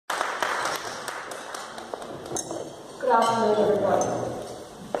afternoon, everybody.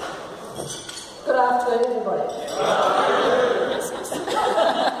 Good afternoon, everybody.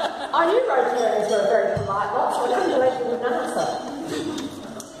 I knew Rotarians were a very polite lot, so I couldn't believe you didn't answer.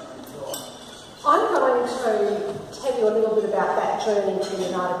 I'm going to tell you a little bit about that journey to the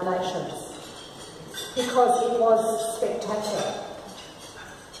United Nations, because it was spectacular.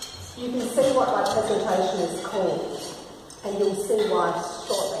 You can see what my presentation is called, and you'll see why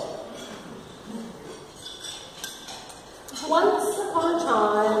shortly. Once upon a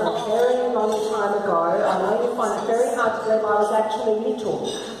time, a very long time ago, I know you find it very hard to believe I was actually little,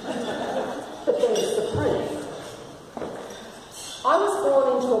 but there's the proof. I was born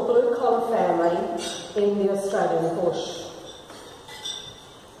into a blue-collar family in the Australian bush.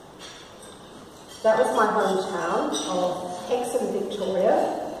 That was my hometown of Hexham, Victoria.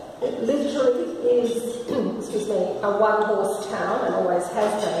 It literally is, excuse me, a one-horse town and always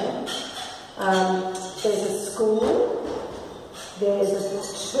has been. There's a school. There's a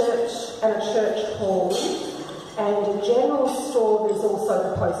church and a church hall, and a general store. There's also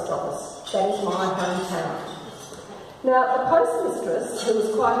the post office. That is my hometown. Now, the postmistress, who was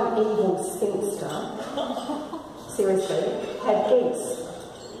quite an evil spinster, seriously, had geese.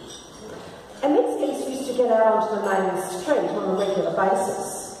 And these geese used to get out onto the main street on a regular basis.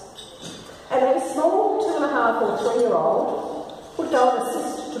 And a small 2.5 or 3-year-old would go and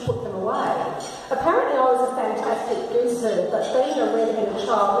assist to put them away. Apparently I was a fantastic goose herder, but being a red-headed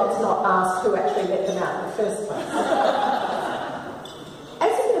child, let's not ask who actually let them out in the first place.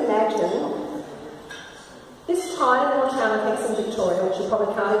 As you can imagine, this tiny little town of Hexham, Victoria, which you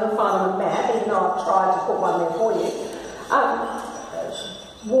probably can't even find on a map, even though I've tried to put one there for you,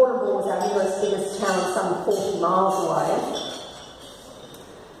 Warrnambool was our biggest town, some 40 miles away.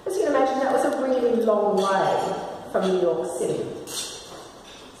 As you can imagine, that was a really long way from New York City.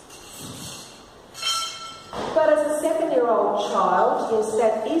 But as a 7-year-old child, yes,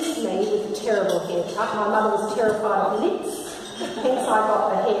 that is me with a terrible haircut. My mother was terrified of nicks, hence I got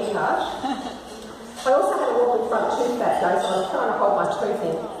the haircut. I also had a wobbly front tooth that day, so I was trying to hold my tooth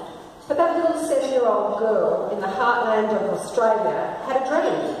in. But that little 7-year-old girl in the heartland of Australia had a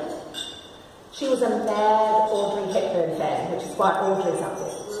dream. She was a mad Audrey Hepburn fan, which is why Audrey's up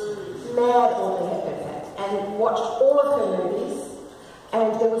there. Mad Audrey Hepburn fan, and watched all of her movies.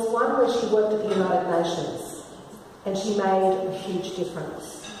 And there was one where she worked at the United Nations, and she made a huge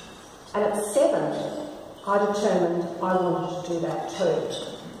difference. And at 7, I determined I wanted to do that too.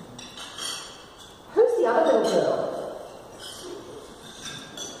 Who's the other little girl?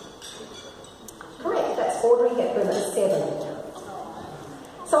 Correct, that's Audrey Hepburn at 7.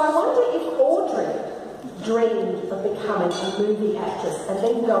 So I wonder if Audrey dreamed of becoming a movie actress and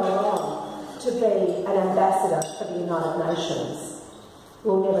then going on to be an ambassador for the United Nations.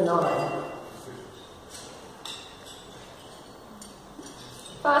 We'll never know.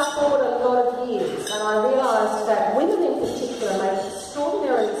 Fast forward a lot of years, and I realised that women in particular make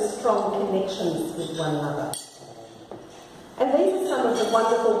extraordinarily strong connections with one another. And these are some of the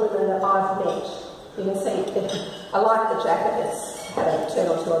wonderful women that I've met. You can see, I like the jacket, it's had a turn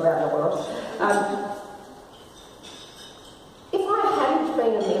or two around the world. If I hadn't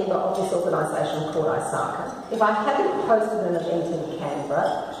been a member of this organisation called ISACA, if I hadn't hosted an event in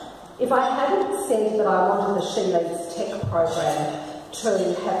Canberra, if I hadn't said that I wanted the SheLeadsTech program to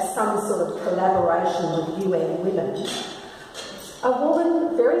have some sort of collaboration with UN women, a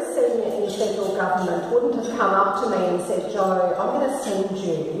woman very senior in federal government wouldn't have come up to me and said, "Jo, I'm going to send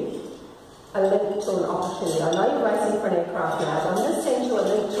you a link to an opportunity. I know you're racing for an aircraft now, but I'm going to send you a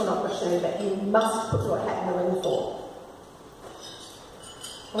link to an opportunity that you must put your hat in the ring for."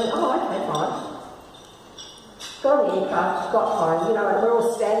 I went, "Oh, okay, fine." Got on the aircraft, got home, you know, and we're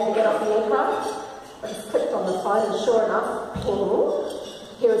all standing to get off the aircraft. I just clicked on the phone, and sure enough,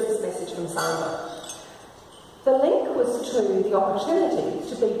 here is this message from Sandra. The link was to the opportunity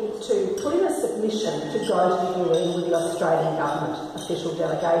to put in a submission to go to the UN with the Australian government official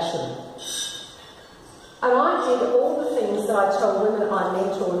delegation. And I did all the things that I tell women I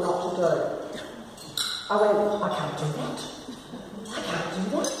mentor not to do. I went, "I can't do that. I can't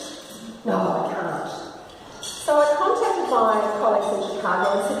do that. No, I can't." So I contacted my colleagues in Chicago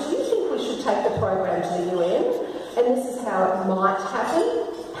and said, "Do you think we should take the program to the UN? And this is how it might happen."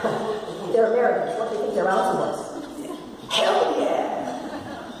 They're Americans. What do you think their answer was? Hell yeah!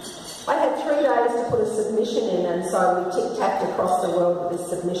 I had 3 days to put a submission in, and so we tic-tacked across the world with this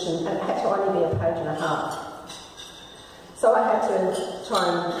submission, and it had to only be a page and a half. So I had to try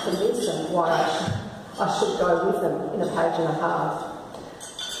and convince them why I should go with them in a page and a half.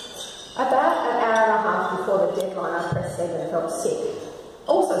 About an hour and a half before the deadline, I pressed send and felt sick.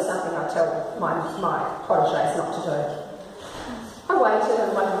 Also something I tell my protégés not to do. I waited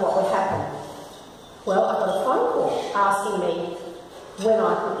and wondered what would happen. Well, I got a phone call asking me when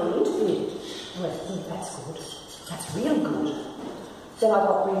I could be interviewed. I went, that's good. That's really good. Then I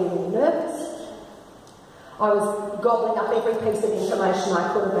got really, really nervous. I was gobbling up every piece of information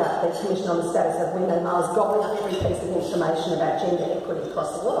I could about the Commission on the Status of Women, and I was gobbling up every piece of information about gender equity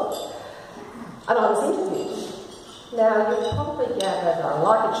across the world. And I was interviewed. Now, you've probably gathered I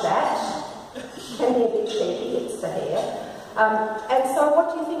like a chat, can be a bit cheeky, it's the hair. And so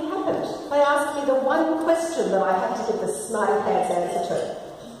what do you think happened? They asked me the one question that I had to give the smarty pants answer to.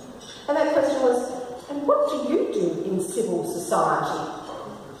 And that question was, and what do you do in civil society?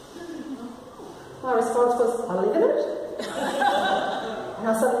 My response was, I live in it. And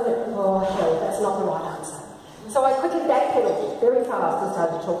I suddenly went, oh hell, that's not the right answer. So I quickly backpedaled very fast and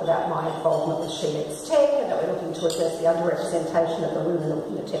started to talk about my involvement with SheLeadsTech, and that we're looking to address the underrepresentation of the women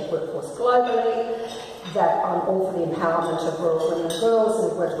in the tech workforce globally, that I'm all for the empowerment of rural women and girls,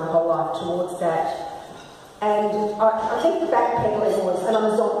 and I've worked my whole life towards that. And I think the backpedaling was, and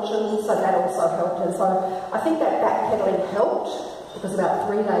I'm a Zonchian, so that also helped, and so I think that backpedaling helped, because about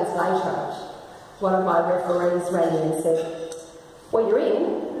 3 days later, one of my referees rang me and said, well, you're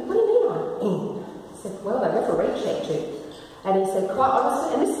in? What do you mean I'm in? I said, well, the referee checked you. And he said, quite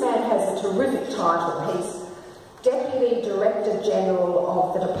honestly, and this man has a terrific title. He's Deputy Director General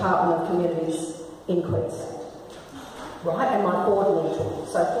of the Department of Communities in Queensland. Right? And my board mentor.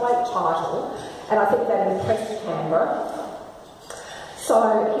 So great title. And I think that impressed Canberra. So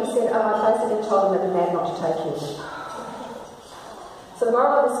he said, I basically told him that the man not to take you. So the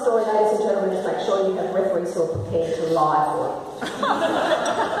moral of the story, ladies and gentlemen, is make sure you have referees who are prepared to lie for you.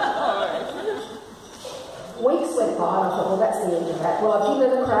 Weeks went by and I thought, well, that's the end of that. Well, I've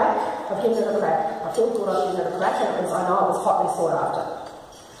given it a crack. I feel good I've given it a crack, and I know it was hotly sought after.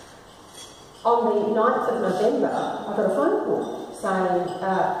 On the 9th of November, I got a phone call saying,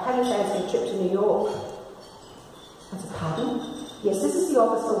 have you fancied a trip to New York? I said, pardon? Yes, this is the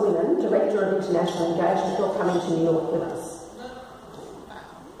Office for Women, Director of International Engagement. You're coming to New York with us.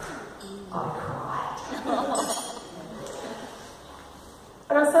 I cried.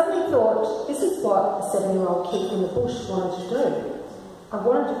 And I suddenly thought, this is what a 7-year-old kid from the bush wanted to do. I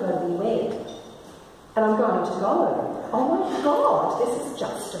wanted to go to the UN, and I'm going to go. Oh my God, this is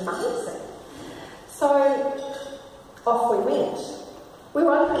just amazing. So off we went. We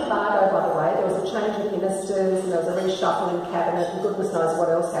were under embargo, by the way. There was a change of ministers, and there was a reshuffle in cabinet, and goodness knows what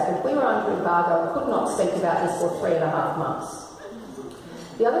else happened. We were under embargo and could not speak about this for 3.5 months.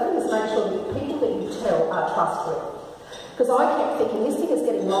 The other thing is make sure that the people that you tell are trustworthy. Because I kept thinking, this thing is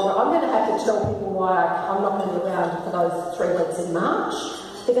getting longer. I'm going to have to tell people why I'm not going to be around for those 3 weeks in March.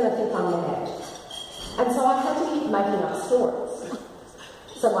 They're going to think I'm mad. And so I had to keep making up stories.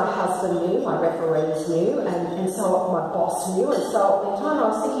 So my husband knew, my referees knew, and so my boss knew, and so at the time I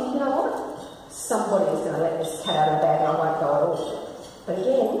was thinking, you know what? Somebody is going to let this cat out of the bag and I won't go at all. But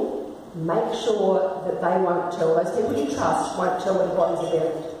again, make sure that they won't tell, those people you trust won't tell where the bodies are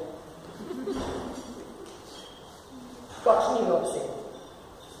buried. Got to New York City.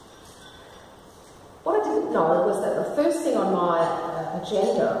 What I didn't know was that the first thing on my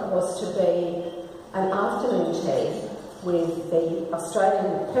agenda was to be an afternoon tea with the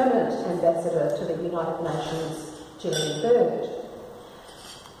Australian Permanent Ambassador to the United Nations, Gillian Bird.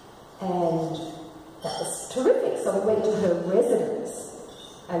 And that was terrific. So we went to her residence,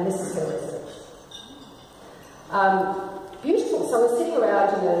 and this is her residence. Beautiful. So we're sitting around,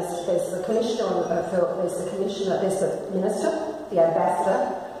 and there's the commissioner, there's the minister, the ambassador,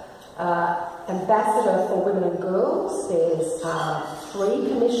 ambassador for women and girls. There's 3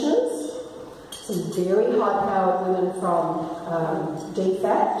 commissioners, some very high-powered women from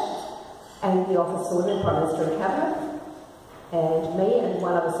DFAT, and the Office for Women, Prime Minister and Cabinet, and me and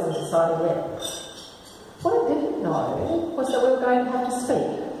one other civil society rep. What I didn't know was that we were going to have to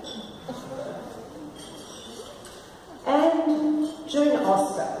speak. And June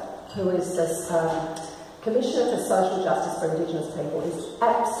Oscar, who is this Commissioner for Social Justice for Indigenous People, is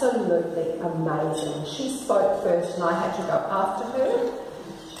absolutely amazing. She spoke first and I had to go after her.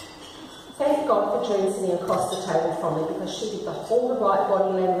 Thank God for June sitting across the table from me, because she did all the right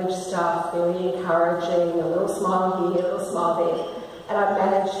body language stuff, very encouraging, a little smile here, a little smile there, and I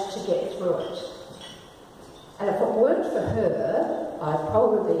managed to get through it. And if it weren't for her, I'd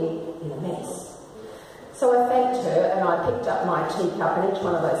probably be in a mess. So I thanked her, and I picked up my teacup, and each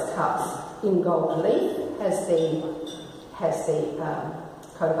one of those cups in gold leaf has the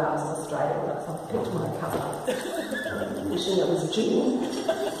coat of arms of Australia on it. So I picked my cup up, wishing it was gin.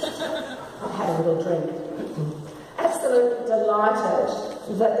 I had a little drink. Absolutely delighted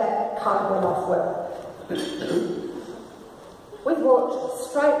that kind of went off well. We walked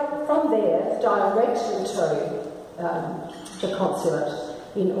straight from there directly to the consulate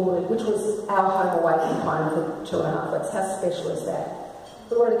in order, which was our home away from home for 2.5 weeks. How special is that?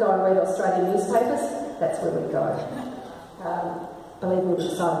 We wanted to go and read Australian newspapers, that's where we go. Believe me, we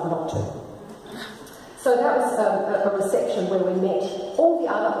decided not to. So that was a reception where we met all the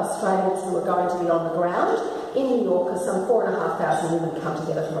other Australians who were going to be on the ground. In New York, some 4,500 women come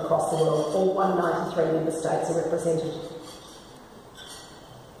together from across the world. All 193 member states are represented.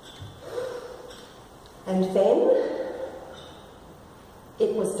 And then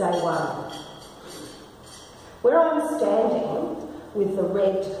it was day one. Where I'm standing with the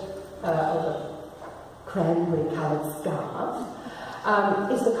red or the cranberry coloured scarf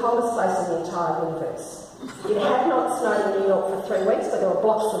is the coldest place in the entire universe. It had not snowed in New York for 3 weeks, but there were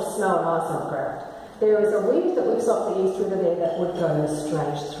blocks of snow and ice on the ground. There is a wind that whips off the East River there that would go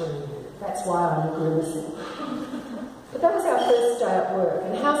straight through you. That's why I'm grimacing. But that was our first day at work,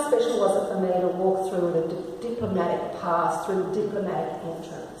 and how special was it for me to walk through a diplomatic pass, through the diplomatic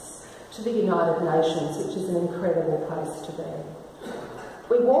entrance to the United Nations, which is an incredible place to be.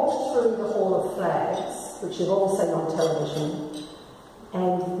 We walked through the Hall of Flags, which you've all seen on television,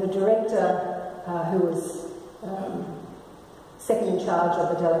 and the director, who was second in charge of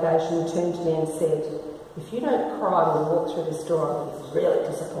the delegation, turned to me and said, "If you don't cry when you walk through this door, I'll be really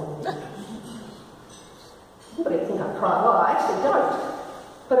disappointed." Anybody think I cry? Well, I actually don't.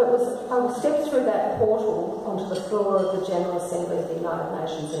 But I stepped through that portal onto the floor of the General Assembly of the United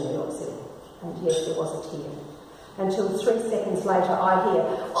Nations in New York City. And yes, there was a tear. Until 3 seconds later, I hear,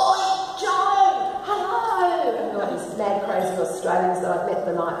 "Oi, Joe! Hello!" And all these mad, crazy Australians that I'd met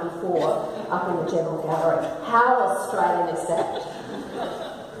the night before up in the General Gallery. How Australian is that?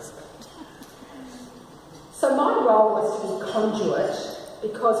 So my role was to be conduit,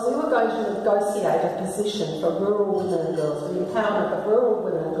 because we were going to negotiate a position for rural women and girls, for the empowerment of rural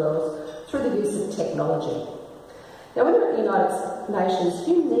women and girls through the use of technology. Now, when you're at the United Nations,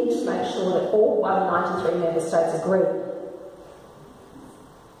 you need to make sure that all 193 member states agree.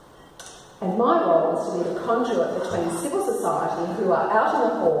 And my role was to be the conduit between civil society, who are out in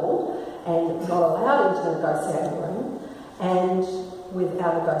the hall and not allowed into the negotiating room, and with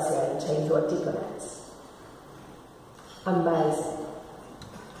our negotiating team, who are diplomats. Amazing.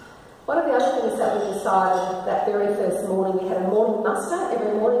 One of the other things that we decided that very first morning, we had a morning muster.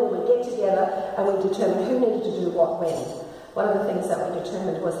 Every morning we would get together and we determined who needed to do what when. One of the things that we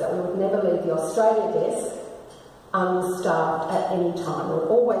determined was that we would never leave the Australia desk unstaffed at any time. There would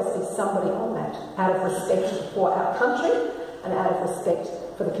always be somebody on that, out of respect for our country and out of respect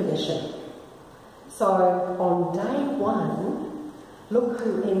for the Commission. So on day one, look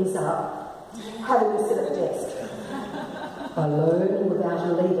who ends up having to sit at the desk. Alone without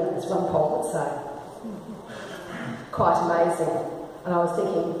a leader, as one poll would say. Quite amazing. And I was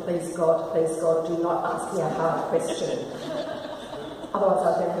thinking, please God, do not ask me a hard question. Otherwise I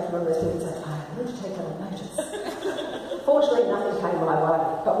was going to have to remember and say, I need to take that on notice. Fortunately, nothing came my way.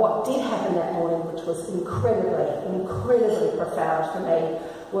 But what did happen that morning, which was incredibly profound for me,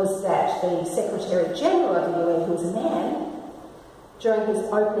 was that the Secretary General of the UN, who was a man, during his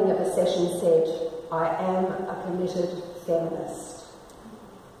opening of the session said, "I am a committed feminist."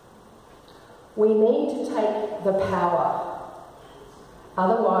 We need to take the power.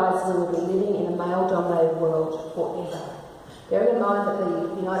 Otherwise, we will be living in a male-dominated world forever. Bearing in mind that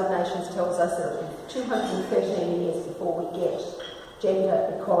the United Nations tells us that it will be 213 years before we get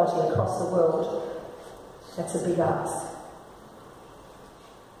gender equality across the world, that's a big ask.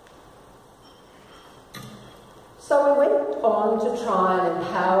 So we went on to try and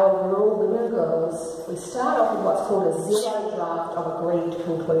empower rural women and girls. We start off with what's called a zero draft of agreed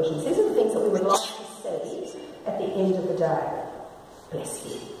conclusions. These are the things that we would like to see at the end of the day. Bless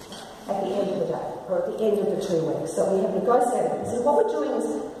you. At the end of the day, or at the end of the 2 weeks. So we have negotiated. So what we're doing is,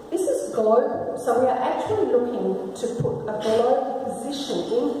 this is global. So we are actually looking to put a global position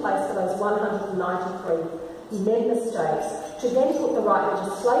in place for those 193 member states to then put the right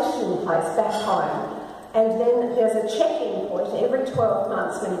legislation in place back home. And then there's a check-in point every 12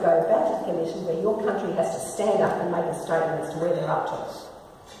 months when you go back to the Commission where your country has to stand up and make a statement as to where they're up to.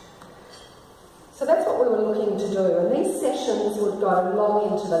 So that's what we were looking to do, and these sessions would go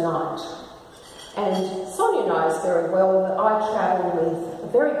long into the night. And Sonia knows very well that I travel with a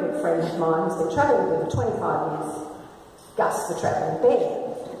very good friend of mine who's been travelling with me for 25 years, Gus the Travelling Bear.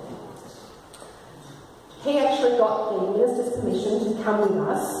 He actually got the Minister's permission to come with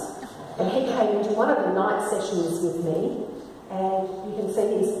us. And he came into one of the night sessions with me, and you can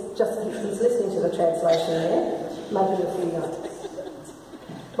see he's listening to the translation there, making a few notes.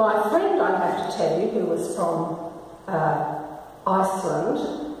 My friend, I have to tell you, who was from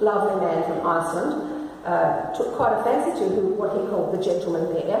Iceland, lovely man from Iceland, took quite a fancy to what he called the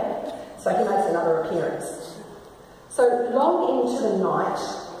gentleman there, so he makes another appearance. So long into the night,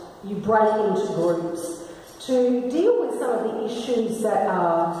 you break into groups to deal with some of the issues that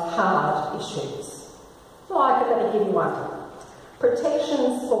are hard issues. Like, let me give you one.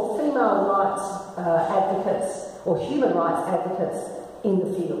 Protections for female rights advocates or human rights advocates in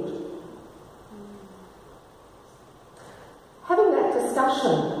the field. Having that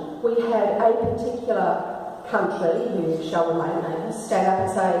discussion, we had a particular country, who shall remain nameless, stand up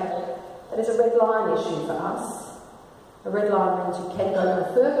and say, that is a red line issue for us. A red line means you can go no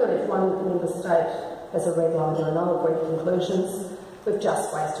further, and if one member state has a red line, there are no agreed conclusions. We've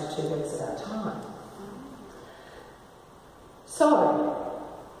just wasted 2 weeks of our time. So,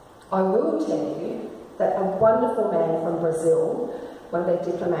 I will tell you that a wonderful man from Brazil, one of their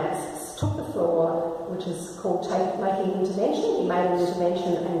diplomats, took the floor, which is called making an intervention. He made an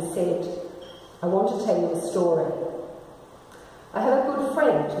intervention and said, I want to tell you a story. I have a good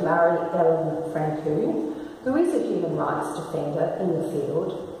friend, Mary Ellen Francu, who is a human rights defender in the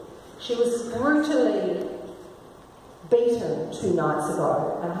field. She was brutally beaten 2 nights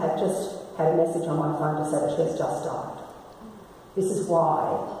ago, and I have just had a message on my phone to say that she has just died. This is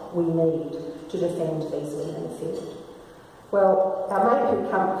why we need to defend these women in the field. Well, our mate who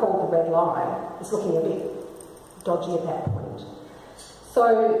called the red line is looking a bit dodgy at that point.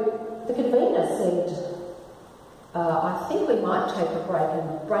 So the convener said, I think we might take a break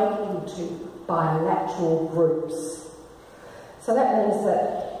and break into bilateral groups. So that means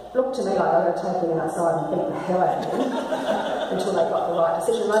that, looked to me like they were taking them outside and beat the hell out of them until they got the right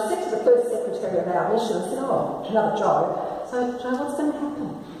decision. And I said to the first secretary of our mission, I said, oh, another Joe. So, Joe, what's going to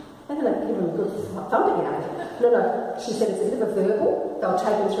happen? They're going to give them a good thumping out. No, she said it's a bit of a verbal. They'll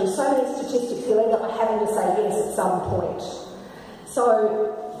take them through so many statistics, he'll end up having to say yes at some point.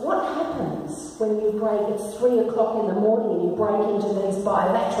 So, what happens when you break, it's 3 o'clock in the morning and you break into these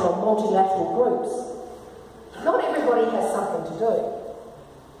bilateral, multilateral groups? Not everybody has something to do.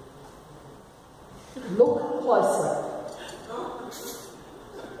 Look closely.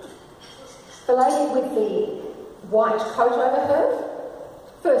 The lady with the white coat over her,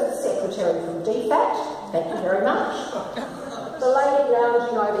 first secretary from DFAT, thank you very much. The lady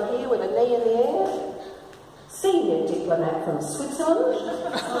lounging over here with a knee in the air, senior diplomat from Switzerland.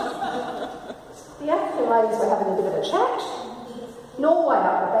 The African ladies were having a bit of a chat. Norway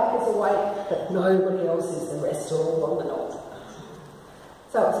up the back is awake, but nobody else is. The rest are all on the north.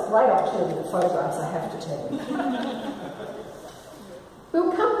 So it's a great opportunity for photographs, I have to tell you.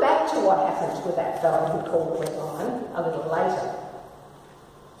 We'll come back to what happened with that fellow who called the red line a little later.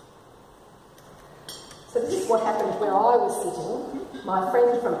 So this is what happened where I was sitting. My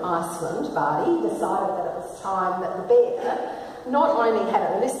friend from Iceland, Barty, decided that it was time that the bear not only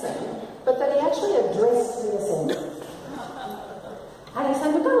had a listen, but that he actually addressed the assembly. And he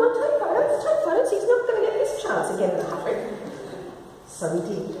said, well, go on, take photos, he's not going to get this chance again in a hurry. So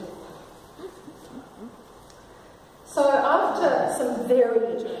he did. So after some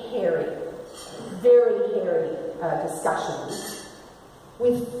very hairy discussions,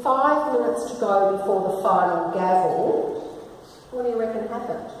 with 5 minutes to go before the final gavel, what do you reckon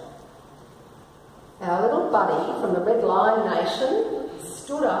happened? Our little buddy from the Red Line Nation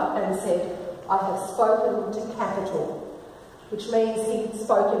stood up and said, I have spoken to capital, which means he'd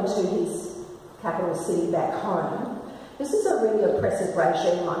spoken to his capital city back home. This is a really oppressive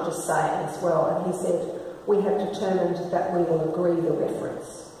regime, I'm just saying as well, and he said, we have determined that we will agree the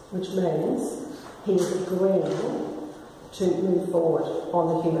reference, which means he is agreeing to move forward on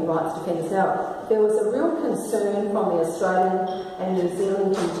the human rights defenders. Now, there was a real concern from the Australian and New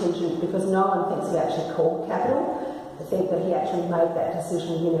Zealand contingent because no one thinks he actually called capital. They think that he actually made that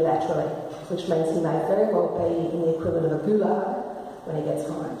decision unilaterally, which means he may very well be in the equivalent of a gulag when he gets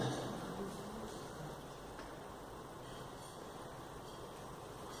home.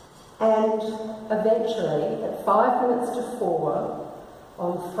 And eventually, at 5 minutes to 4,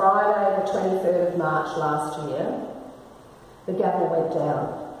 on Friday the 23rd of March last year, the gavel went down,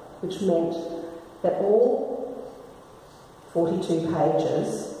 which meant that all 42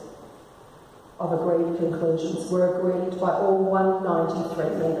 pages of agreed conclusions were agreed by all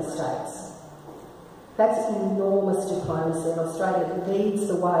 193 member states. That's enormous diplomacy, and Australia leads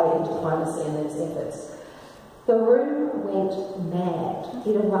the way in diplomacy in these efforts. The room went mad.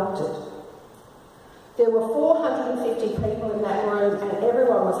 It erupted. There were 450 people in that room and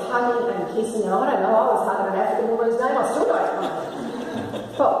everyone was hugging and kissing. And I don't know, I was hugging an African woman's name, I still don't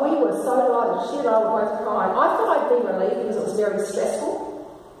know. But we were so delighted. She and I were both crying. I thought I'd be relieved because it was very stressful.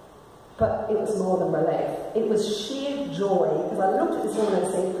 but it was more than relief. It was sheer joy, because I looked at this woman and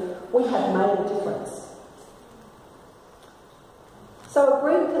said, we have made a difference. So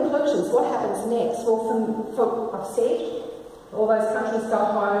agreed conclusions, what happens next? Well, I've said, all those countries go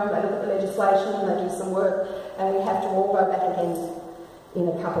home, they look at the legislation, they do some work, and we have to all go back again in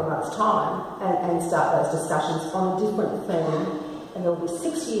a couple of months' time and start those discussions on a different theme, and there will be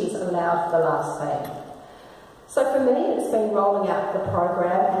 6 years allowed for the last theme. So for me, it's been rolling out the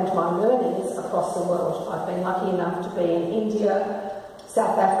program and my learnings across the world. I've been lucky enough to be in India,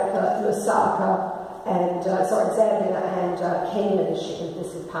 South Africa, ISACA, and Zambia and Kenya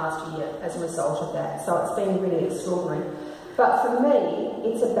this past year as a result of that. So it's been really extraordinary. But for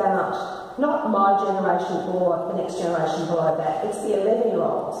me, it's about not my generation or the next generation below that. It's the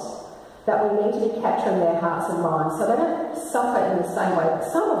 11-year-olds that we need to be capturing their hearts and minds so they don't suffer in the same way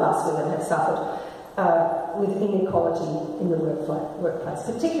that some of us women have suffered with inequality in the workplace,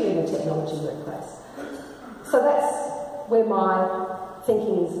 particularly in the technology workplace. So that's where my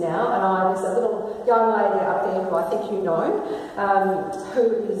thinking is now, and there's a little young lady up there who I think you know, who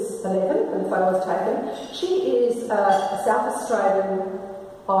is 11, and the photo was taken. She is a South Australian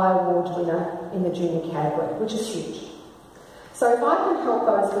I Award winner in the junior category, which is huge. So if I can help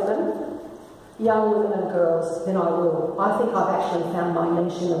those women, young women and girls, then I will. I think I've actually found my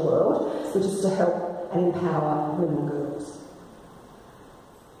niche in the world, which is to help and empower women and girls.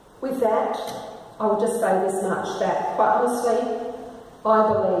 With that, I will just say this much, that quite honestly,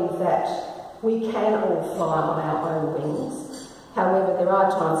 I believe that we can all fly on our own wings. However, there are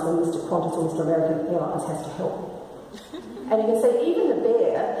times when Mr. Qantas or Mr. American Airlines has to help me. And you can see even the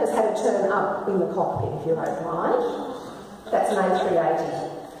bear has had to turn up in the cockpit, if you don't mind. That's an A380.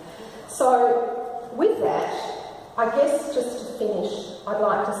 So, with that, I guess just to finish, I'd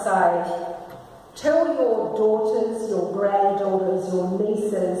like to say, tell your daughters, your granddaughters, your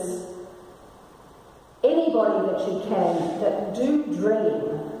nieces, anybody that you can, that do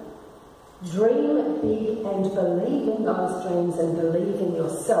dream. Dream big and believe in those dreams and believe in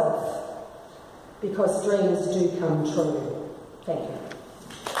yourself, because dreams do come true. Thank you.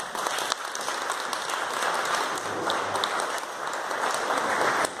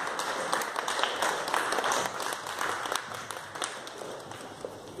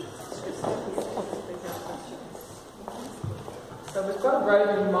 So we've got a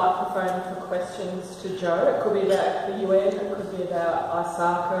roving microphone for questions to Jo. It could be about the UN, it could be about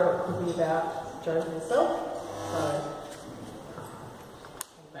ISACA, or it could be about Jo herself. So.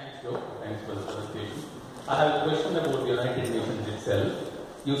 Thanks, Jo. Thanks for the presentation. I have a question about the United Nations itself.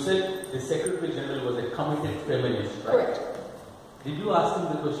 You said the Secretary General was a committed feminist, right? Correct. Did you ask him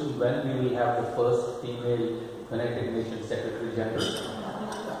the question when we will have the first female United Nations Secretary General?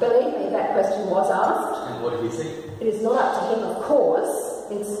 Believe me, that question was asked. And what did he say? It is not up to him, of course.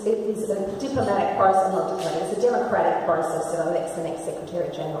 It is a diplomatic process, not diplomatic, it's a democratic process that elects the next Secretary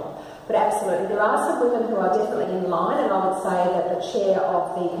General. But absolutely, there are some women who are definitely in line, and I would say that the chair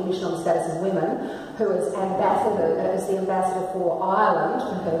of the Commission on the Status of Women, who is the ambassador for Ireland,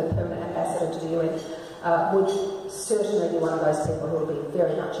 and the permanent ambassador to the UN, would certainly be one of those people who will be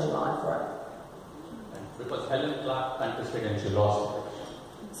very much in line for it. Because Helen Clark contested and she lost.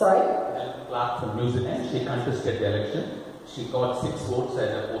 Sorry? Helen Clark from New Zealand, she contested the election. She got 6 votes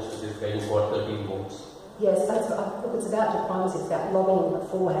as opposed to this guy who got 13 votes. Yes, look, it's about diplomacy, it's about lobbying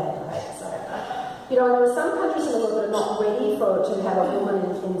beforehand, right? So, there are some countries in the world that are not ready to have a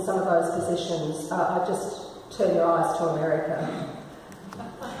woman in some of those positions. I just turn your eyes to America.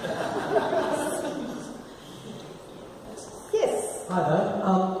 Yes? Hi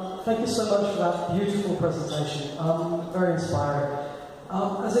there. Thank you so much for that beautiful presentation. Very inspiring.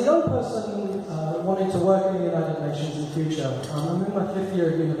 As a young person wanting to work in the United Nations in the future, I'm in my 5th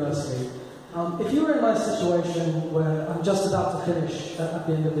year of university. If you were in my situation where I'm just about to finish at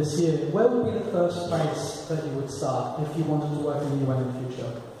the end of this year, where would be the first place that you would start if you wanted to work in the UN in the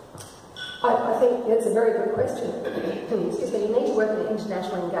future? I think that's a very good question. Excuse me, you need to work in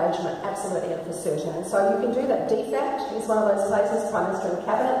international engagement, absolutely, and for certain. And so you can do that. DFAT is one of those places, Prime Minister and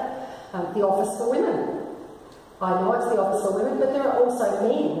Cabinet, the Office for Women. I know it's the Office for Women, but there are also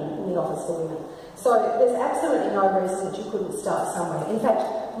men in the Office for Women. So there's absolutely no reason that you couldn't start somewhere. In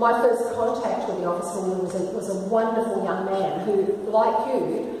fact, my first contact with the Office for Women was a wonderful young man who, like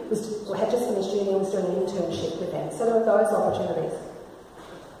you, had just finished uni and was doing an internship with them. So there are those opportunities.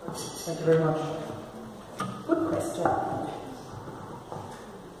 Thank you very much. Good question.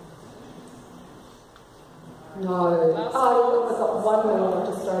 No. Oh, I've got one more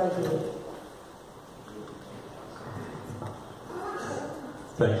just over here.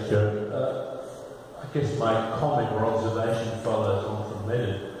 Thanks, Jo. I guess my comment or observation follows on from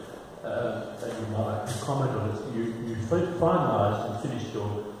Megan. comment on it. You finalised and finished your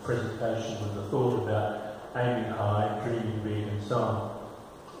presentation with the thought about aiming high, dreaming big, and so on,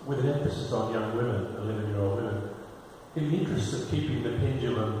 with an emphasis on young women, 11-year-old women. In the interest of keeping the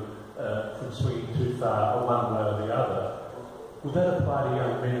pendulum from swinging too far one way or the other, would that apply to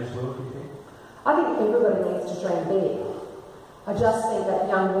young men as well, do you think? I think everybody needs to dream big. I just think that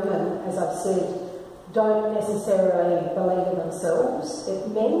young women, as I've said, don't necessarily believe in themselves.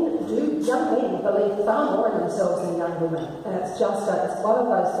 Young men believe far more in themselves than young women. And it's one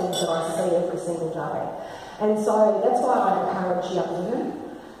of those things that I see every single day. And so that's why I encourage young women.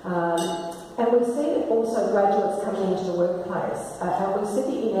 And we see also graduates coming into the workplace, and we see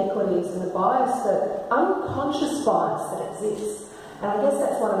the inequities and the bias, the unconscious bias that exists. And I guess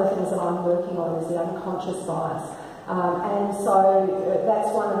that's one of the things that I'm working on, is the unconscious bias. And so that's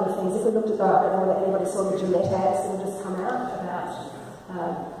one of the things. If we looked at I don't know whether anybody saw the Gillette ads that have just come out about,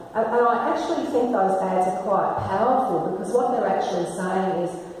 and I actually think those ads are quite powerful, because what they're actually saying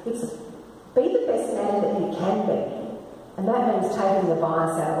is, be the best man that you can be, and that means taking the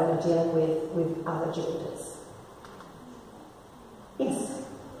bias out when you're dealing with other genders. Yes?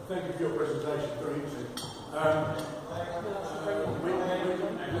 Thank you for your presentation, very interesting.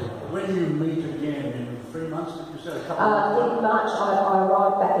 When you meet again in 3 months, did you say a couple of months? In March, I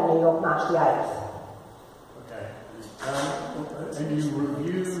arrived back in New York, March the 8th. Okay. And you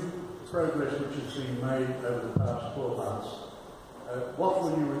review progress which has been made over the past 12 months. What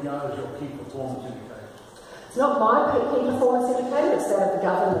will you regard as your key performance indicators? It's not my key performance indicator, it's that of the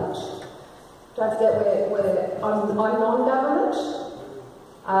government. Don't forget, I'm non-government,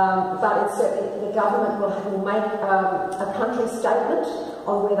 but it's certainly the government will make a country statement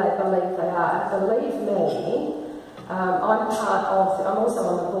on where they believe they are. And believe me, I'm also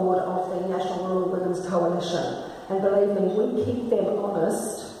on the board of the National Rural Women's Coalition, and believe me, we keep them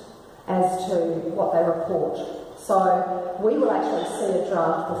honest as to what they report. So we will actually see a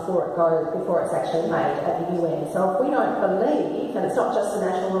draft before it's actually made at the UN. So if we don't believe, and it's not just the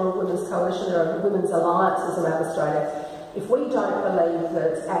National Rural Women's Coalition, there are women's alliances around Australia, if we don't believe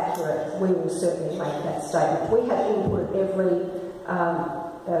that it's accurate, we will certainly make that statement. We have input at every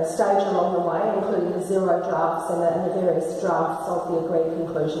stage along the way, including the zero drafts and the various drafts of the agreed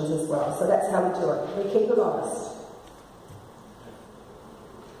conclusions as well. So that's how we do it. We keep it honest.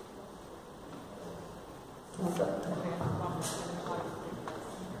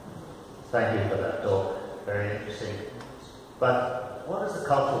 Thank you for that talk. Very interesting. But what is the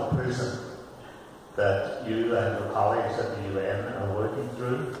cultural prism that you and your colleagues at the UN are working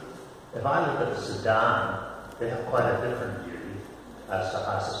through? If I look at Sudan, they have quite a different view as to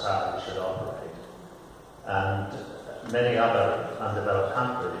how society should operate. And many other undeveloped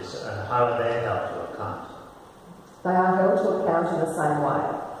countries, and how are they held to account? They are held to account in the same way.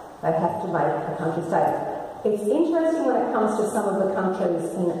 They have to make a country statement. It's interesting when it comes to some of the countries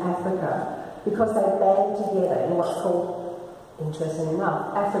in Africa, because they band together in what's called, interesting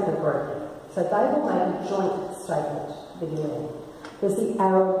enough, Africa Group. So they will make a joint statement, the UN. There's the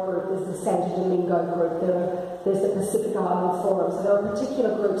Arab Group, there's the Santo Domingo Group, there's the Pacific Island Forum. So there are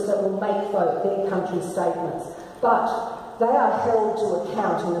particular groups that will make their country statements. But they are held to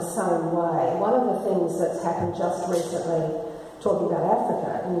account in the same way. One of the things that's happened just recently, talking about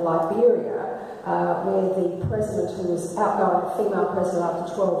Africa, in Liberia, where the president, who was outgoing female president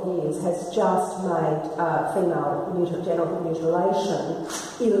after 12 years, has just made female genital mutilation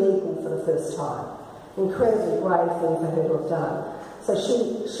illegal for the first time. Incredibly brave thing for her to have done. So she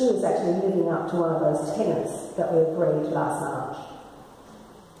is actually living up to one of those tenets that we agreed last March.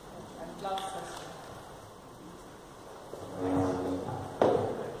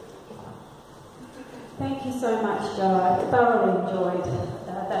 Thank you so much, Joe. I thoroughly enjoyed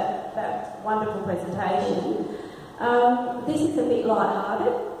that wonderful presentation. This is a bit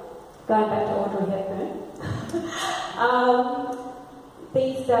light-hearted, going back to Audrey Hepburn.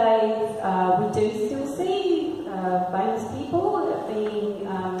 These days, we do still see famous people being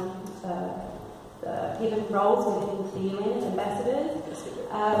given roles within the UN as ambassadors.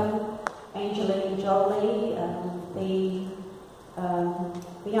 Angelina Jolie, the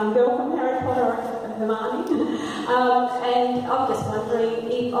young girl from Harry Potter, Hermione. And I'm just wondering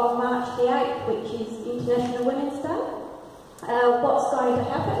if on March the 8th, which is International Women's Day, what's going to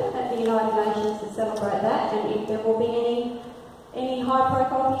happen at the United Nations to celebrate that, and if there will be any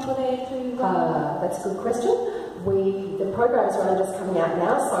high-profile people there to... That's a good question. The program's are only just coming out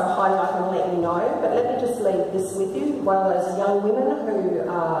now, so Heidi, I can let you know. But let me just leave this with you. One of those young women who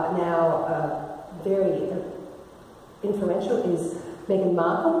are now very influential is Meghan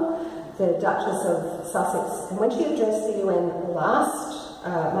Markle, the Duchess of Sussex. And when she addressed the UN last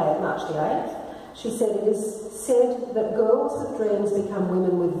March the 8th, She said, "It is said that girls with dreams become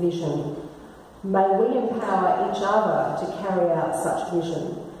women with vision. May we empower each other to carry out such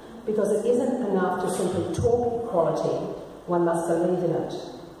vision, because it isn't enough to simply talk equality, one must believe in it.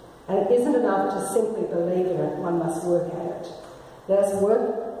 And it isn't enough to simply believe in it, one must work at it. Let us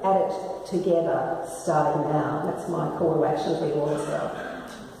work at it together, starting now." That's my call to action for you all as well.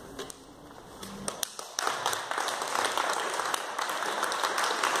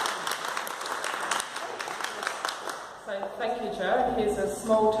 So thank you, Jo. Here's a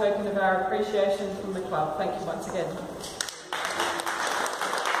small token of our appreciation from the club. Thank you once again.